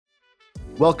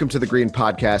Welcome to the Green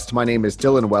Podcast. My name is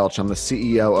Dylan Welch. I'm the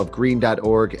CEO of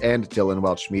Green.org and Dylan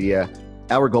Welch Media.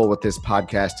 Our goal with this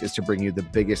podcast is to bring you the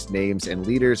biggest names and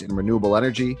leaders in renewable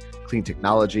energy, clean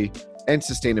technology, and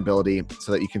sustainability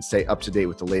so that you can stay up to date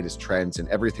with the latest trends and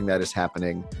everything that is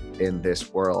happening in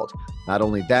this world. Not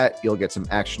only that, you'll get some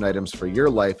action items for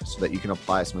your life so that you can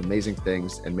apply some amazing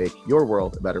things and make your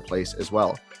world a better place as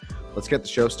well. Let's get the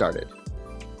show started.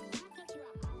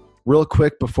 Real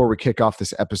quick, before we kick off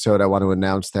this episode, I want to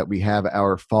announce that we have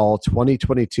our fall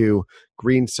 2022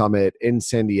 Green Summit in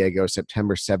San Diego,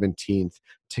 September 17th.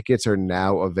 Tickets are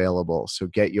now available, so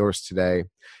get yours today.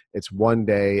 It's one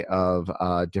day of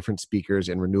different speakers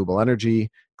in renewable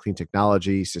energy, clean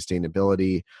technology,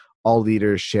 sustainability, all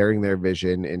leaders sharing their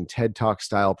vision in TED Talk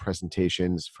style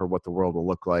presentations for what the world will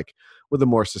look like with a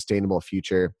more sustainable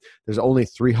future. There's only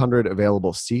 300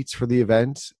 available seats for the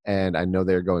event, and I know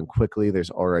they're going quickly.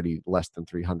 There's already less than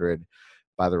 300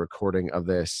 by the recording of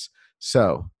this.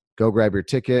 So go grab your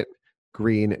ticket,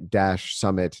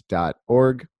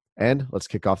 green-summit.org, and let's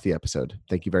kick off the episode.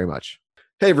 Thank you very much.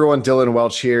 Hey everyone, Dylan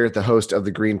Welch here, the host of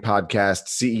the Green Podcast,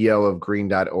 CEO of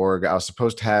Green.org. I was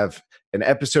supposed to have an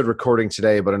episode recording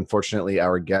today, but unfortunately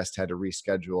our guest had to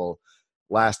reschedule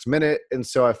last minute. And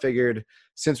so I figured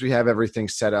since we have everything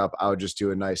set up, I would just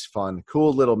do a nice, fun,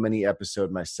 cool little mini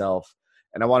episode myself.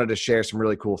 And I wanted to share some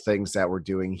really cool things that we're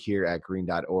doing here at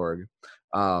Green.org.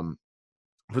 For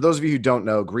those of you who don't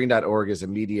know, Green.org is a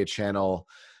media channel.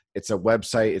 It's a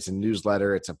website, it's a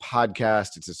newsletter, it's a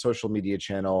podcast, it's a social media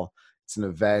channel, it's an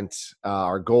event.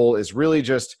 Our goal is really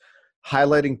just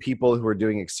highlighting people who are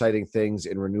doing exciting things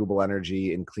in renewable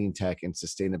energy, in clean tech, and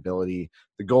sustainability.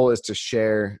 The goal is to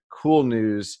share cool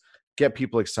news, get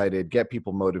people excited, get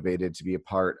people motivated to be a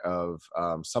part of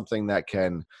something that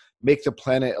can make the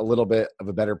planet a little bit of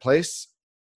a better place.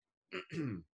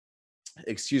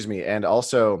 Excuse me. And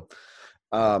also,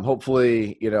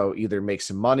 hopefully, either make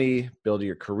some money, build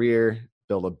your career,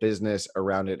 build a business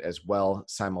around it as well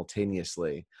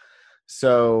simultaneously.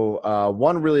 So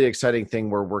one really exciting thing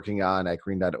we're working on at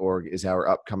Green.org is our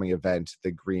upcoming event,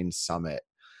 the Green Summit.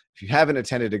 If you haven't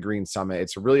attended a Green Summit,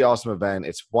 it's a really awesome event.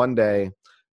 It's one day.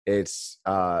 It's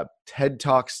TED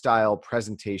Talk style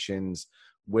presentations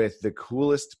with the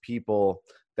coolest people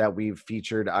that we've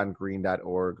featured on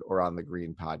Green.org or on the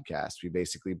Green Podcast. We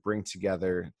basically bring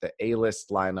together the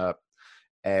A-list lineup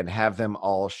and have them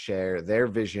all share their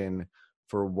vision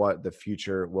for what the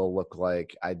future will look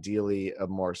like. Ideally, a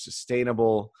more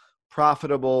sustainable,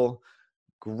 profitable,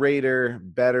 greater,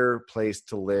 better place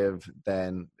to live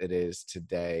than it is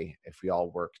today if we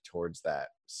all work towards that.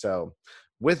 So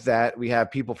with that, we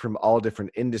have people from all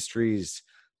different industries,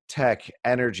 tech,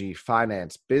 energy,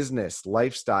 finance, business,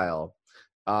 lifestyle,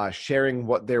 sharing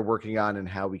what they're working on and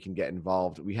how we can get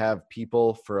involved. We have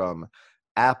people from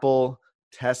Apple,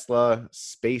 Tesla,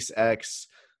 SpaceX,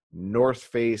 North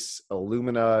Face,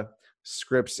 Illumina,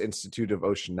 Scripps Institute of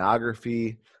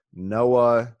Oceanography,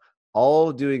 NOAA,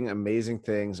 all doing amazing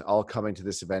things, all coming to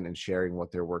this event and sharing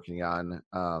what they're working on.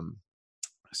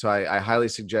 So I highly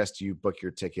suggest you book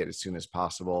your ticket as soon as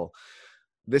possible.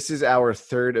 This is our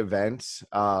third event.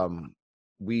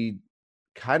 We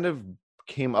kind of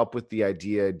came up with the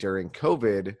idea during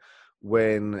COVID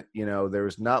when, there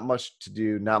was not much to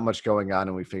do, not much going on.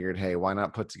 And we figured, hey, why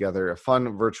not put together a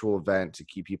fun virtual event to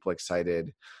keep people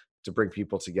excited, to bring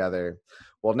people together.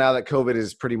 Well, now that COVID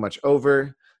is pretty much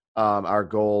over, our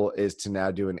goal is to now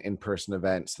do an in-person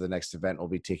event. So the next event will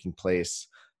be taking place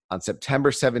on September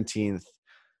 17th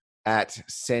at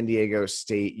San Diego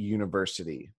State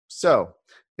University. So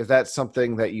if that's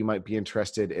something that you might be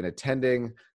interested in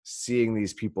attending, seeing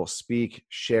these people speak,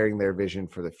 sharing their vision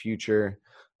for the future,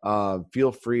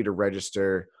 feel free to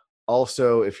register.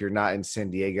 Also, if you're not in San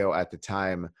Diego at the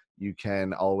time, you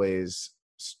can always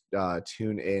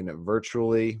tune in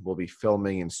virtually. We'll be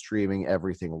filming and streaming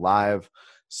everything live.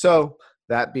 So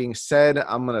that being said,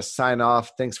 I'm going to sign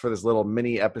off. Thanks for this little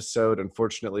mini episode.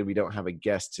 Unfortunately, we don't have a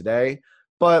guest today,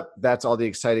 but that's all the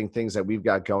exciting things that we've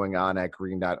got going on at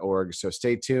Green.org. So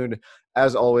stay tuned.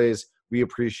 As always, we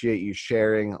appreciate you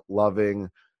sharing, loving,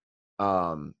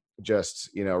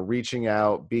 reaching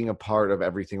out, being a part of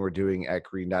everything we're doing at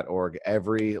Green.org.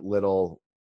 Every little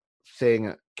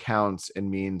thing counts and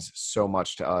means so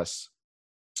much to us.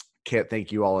 Can't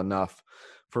thank you all enough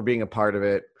for being a part of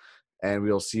it. And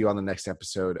we'll see you on the next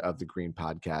episode of the Green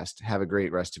Podcast. Have a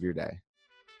great rest of your day.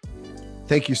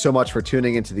 Thank you so much for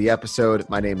tuning into the episode.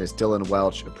 My name is Dylan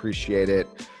Welch. Appreciate it.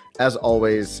 As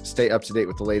always, stay up to date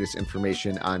with the latest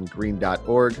information on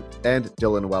green.org and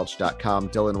dylanwelch.com.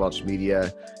 Dylan Welch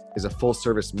Media is a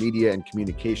full-service media and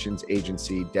communications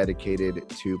agency dedicated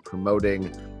to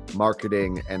promoting,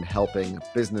 marketing, and helping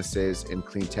businesses in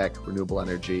clean tech, renewable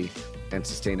energy, and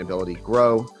sustainability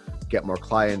grow, get more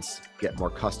clients, get more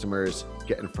customers,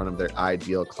 get in front of their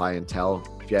ideal clientele.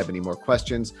 If you have any more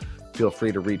questions, feel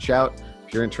free to reach out.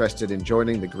 If you're interested in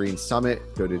joining the Green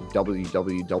Summit, go to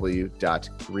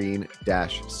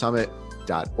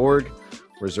www.green-summit.org.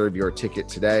 Reserve your ticket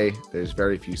today. There's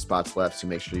very few spots left, so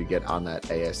make sure you get on that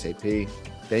ASAP.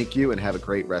 Thank you and have a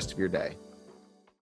great rest of your day.